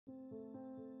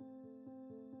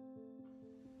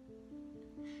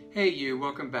Hey you,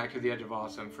 welcome back to The Edge of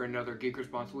Awesome for another Geek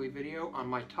Responsibly video on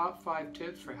my top 5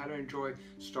 tips for how to enjoy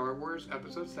Star Wars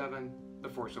Episode 7, The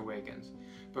Force Awakens.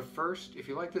 But first, if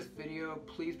you like this video,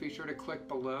 please be sure to click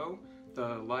below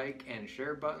the like and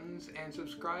share buttons and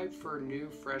subscribe for new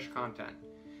fresh content.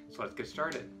 So let's get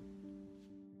started.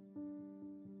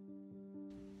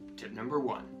 Tip number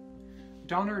 1.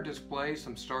 Don or display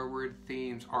some Star Wars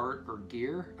themed art or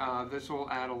gear. This will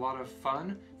add a lot of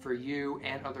fun for you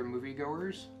and other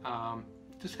moviegoers.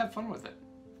 Just have fun with it.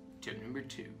 Tip number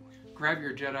 2. Grab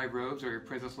your Jedi robes or your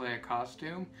Princess Leia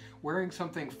costume. Wearing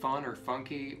something fun or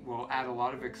funky will add a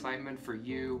lot of excitement for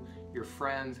you, your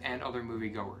friends, and other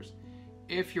moviegoers.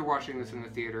 If you're watching this in the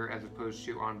theater as opposed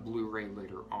to on Blu-ray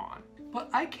later on. But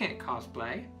I can't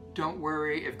cosplay. Don't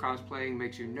worry if cosplaying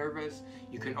makes you nervous.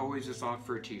 You can always just opt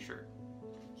for a t-shirt.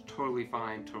 Totally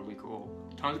fine, totally cool.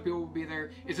 Tons of people will be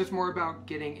there. It's just more about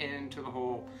getting into the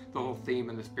whole theme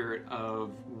and the spirit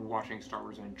of watching Star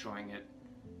Wars and enjoying it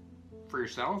for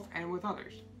yourself and with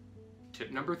others.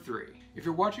 Tip number 3. If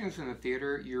you're watching this in the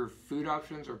theater, your food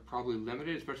options are probably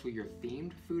limited, especially your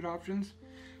themed food options.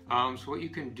 So what you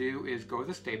can do is go with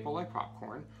a staple like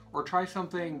popcorn, or try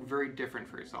something very different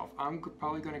for yourself. I'm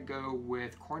probably going to go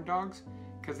with corn dogs,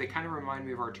 because they kind of remind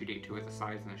me of R2-D2 with the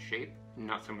size and the shape,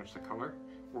 not so much the color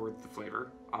or the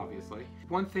flavor, obviously.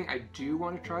 One thing I do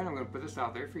want to try, and I'm going to put this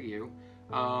out there for you,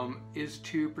 is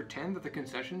to pretend that the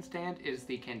concession stand is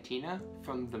the cantina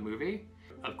from the movie.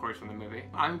 Of course, from the movie.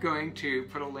 I'm going to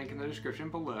put a link in the description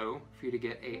below for you to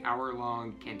get an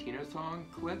hour-long Cantina song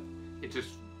clip. It just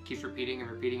keeps repeating and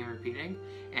repeating and repeating,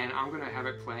 and I'm going to have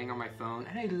it playing on my phone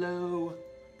at a low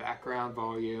background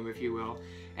volume, if you will,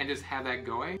 and just have that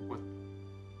going.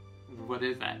 What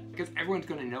is that? Because everyone's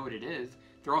going to know what it is.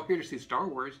 They're all here to see Star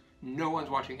Wars. No one's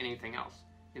watching anything else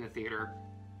in the theater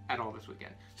at all this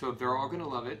weekend. So they're all going to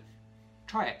love it.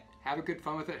 Try it. Have a good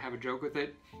fun with it. Have a joke with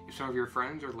it. If some of your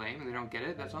friends are lame and they don't get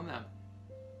it, that's on them.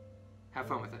 Have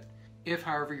fun with it. If,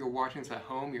 however, you're watching this at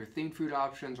home, your themed food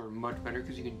options are much better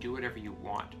because you can do whatever you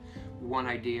want. One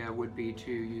idea would be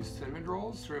to use cinnamon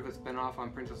rolls, sort of a spin-off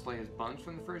on Princess Leia's buns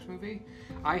from the first movie.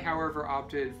 I, however,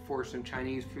 opted for some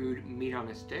Chinese food meat on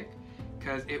a stick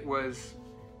because it was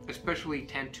especially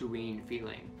Tatooine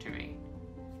feeling to me.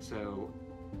 So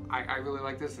I really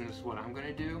like this, and this is what I'm going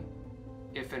to do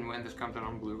if and when this comes out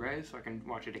on Blu-ray so I can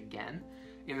watch it again.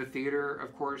 In the theater,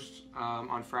 of course,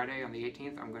 on Friday, on the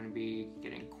 18th, I'm going to be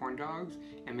getting corn dogs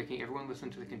and making everyone listen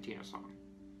to the Cantina song.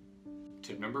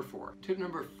 Tip number 4. Tip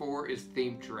number 4 is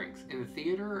themed drinks. In the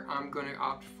theater, I'm going to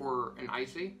opt for an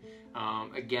icy.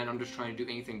 Again, I'm just trying to do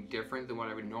anything different than what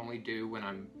I would normally do when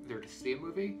I'm there to see a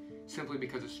movie, simply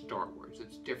because it's Star Wars.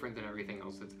 It's different than everything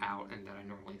else that's out and that I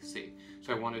normally see.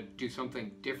 So I want to do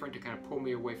something different to kind of pull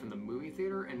me away from the movie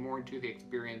theater and more into the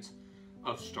experience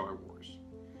of Star Wars.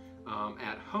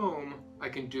 At home, I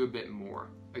can do a bit more,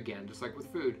 again, just like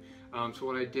with food. So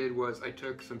what I did was I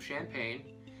took some champagne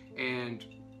and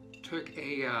took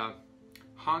a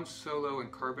Han Solo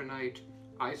and carbonite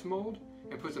ice mold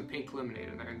and put some pink lemonade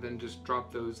in there, and then just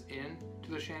dropped those in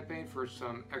to the champagne for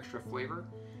some extra flavor,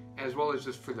 as well as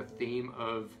just for the theme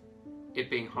of it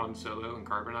being Han Solo and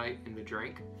carbonite in the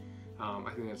drink.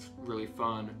 I think that's really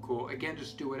fun, cool. Again,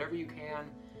 just do whatever you can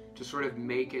to sort of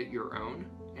make it your own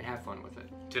and have fun with it.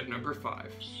 Tip number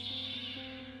 5.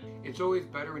 It's always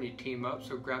better when you team up,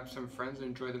 so grab some friends and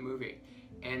enjoy the movie.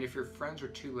 And if your friends are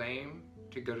too lame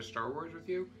to go to Star Wars with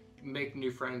you, make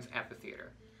new friends at the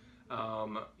theater.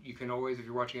 You can always, if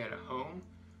you're watching it at home,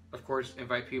 of course,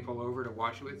 invite people over to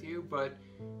watch it with you, but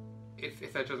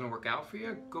if that doesn't work out for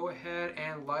you, go ahead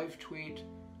and live tweet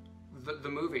the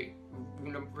movie.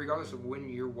 Regardless of when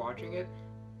you're watching it,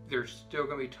 there's still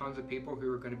going to be tons of people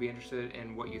who are going to be interested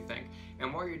in what you think.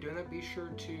 And while you're doing that, be sure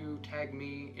to tag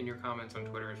me in your comments on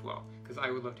Twitter as well, because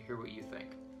I would love to hear what you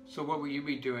think. So what will you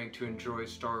be doing to enjoy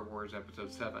Star Wars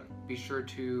Episode 7? Be sure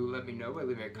to let me know by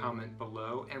leaving a comment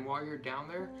below. And while you're down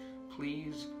there,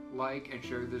 please like and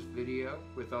share this video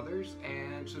with others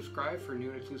and subscribe for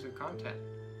new and exclusive content.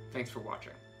 Thanks for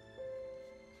watching.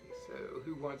 So,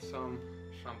 who wants some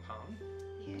champagne?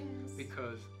 Yes.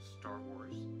 Because Star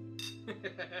Wars.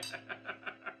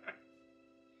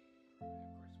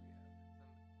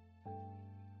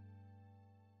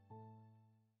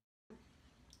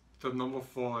 Tip number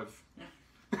 5.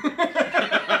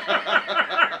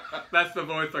 That's the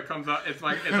voice that comes out. It's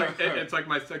like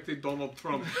my sexy Donald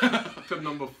Trump. Tip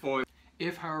number 5.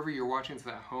 If, however, you're watching this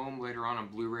at home later on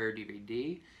Blu-ray or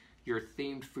DVD, your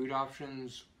themed food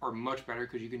options are much better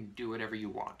because you can do whatever you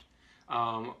want.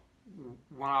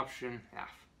 One option,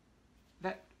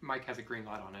 that mic has a green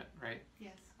light on it, right?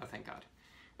 Yes. Oh, thank God.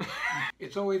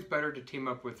 It's always better to team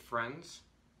up with friends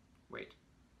Wait.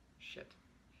 Shit.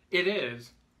 It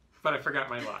is, but I forgot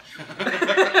my line.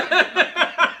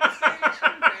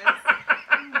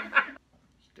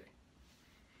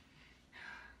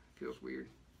 Feels weird.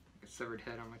 A severed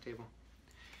head on my table.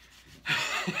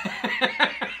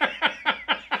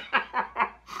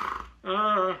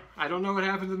 I don't know what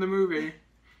happens in the movie.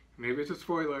 Maybe it's a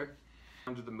spoiler.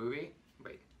 Come to the movie.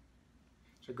 Wait.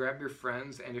 So grab your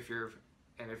friends, and if your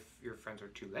friends are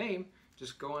too lame,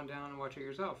 just go on down and watch it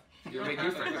yourself. You'll make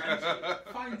new friends.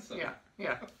 Find some. Yeah,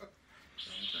 yeah.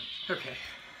 Okay.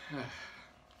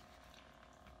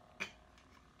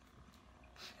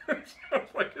 It sounds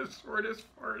like his sword is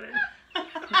farting.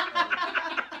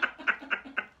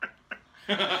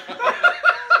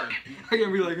 I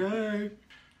can be like, hey.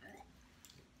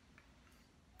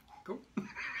 Cool.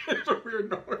 It's a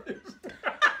weird noise.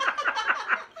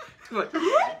 It's like,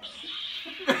 You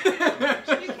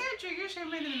can't trigger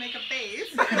Sherman and make a face.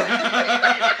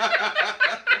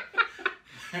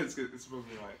 It's good. It's supposed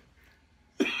to be like.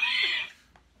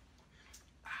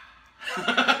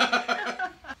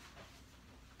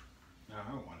 No, I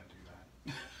don't want to do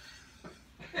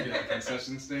that. Yeah,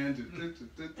 concession stand.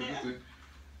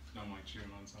 I'm like chewing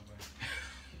on something.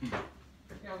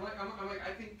 yeah, I'm like,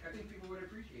 I think people would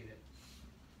appreciate it.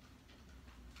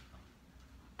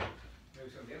 Maybe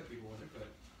some of the other people wouldn't, but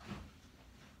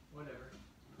whatever.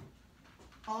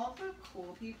 All the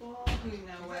cool people who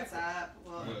know what's up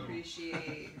will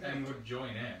appreciate. And would join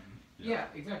in. Yeah,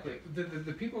 exactly.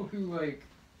 The people who like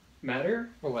matter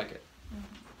will like it.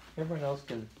 Mm-hmm. Everyone else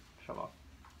can shut off.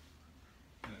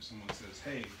 And if someone says,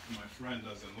 "Hey, my friend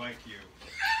doesn't like you,"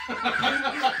 and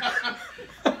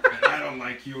I don't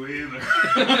like you either,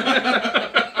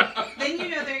 Then you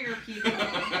know they're your people.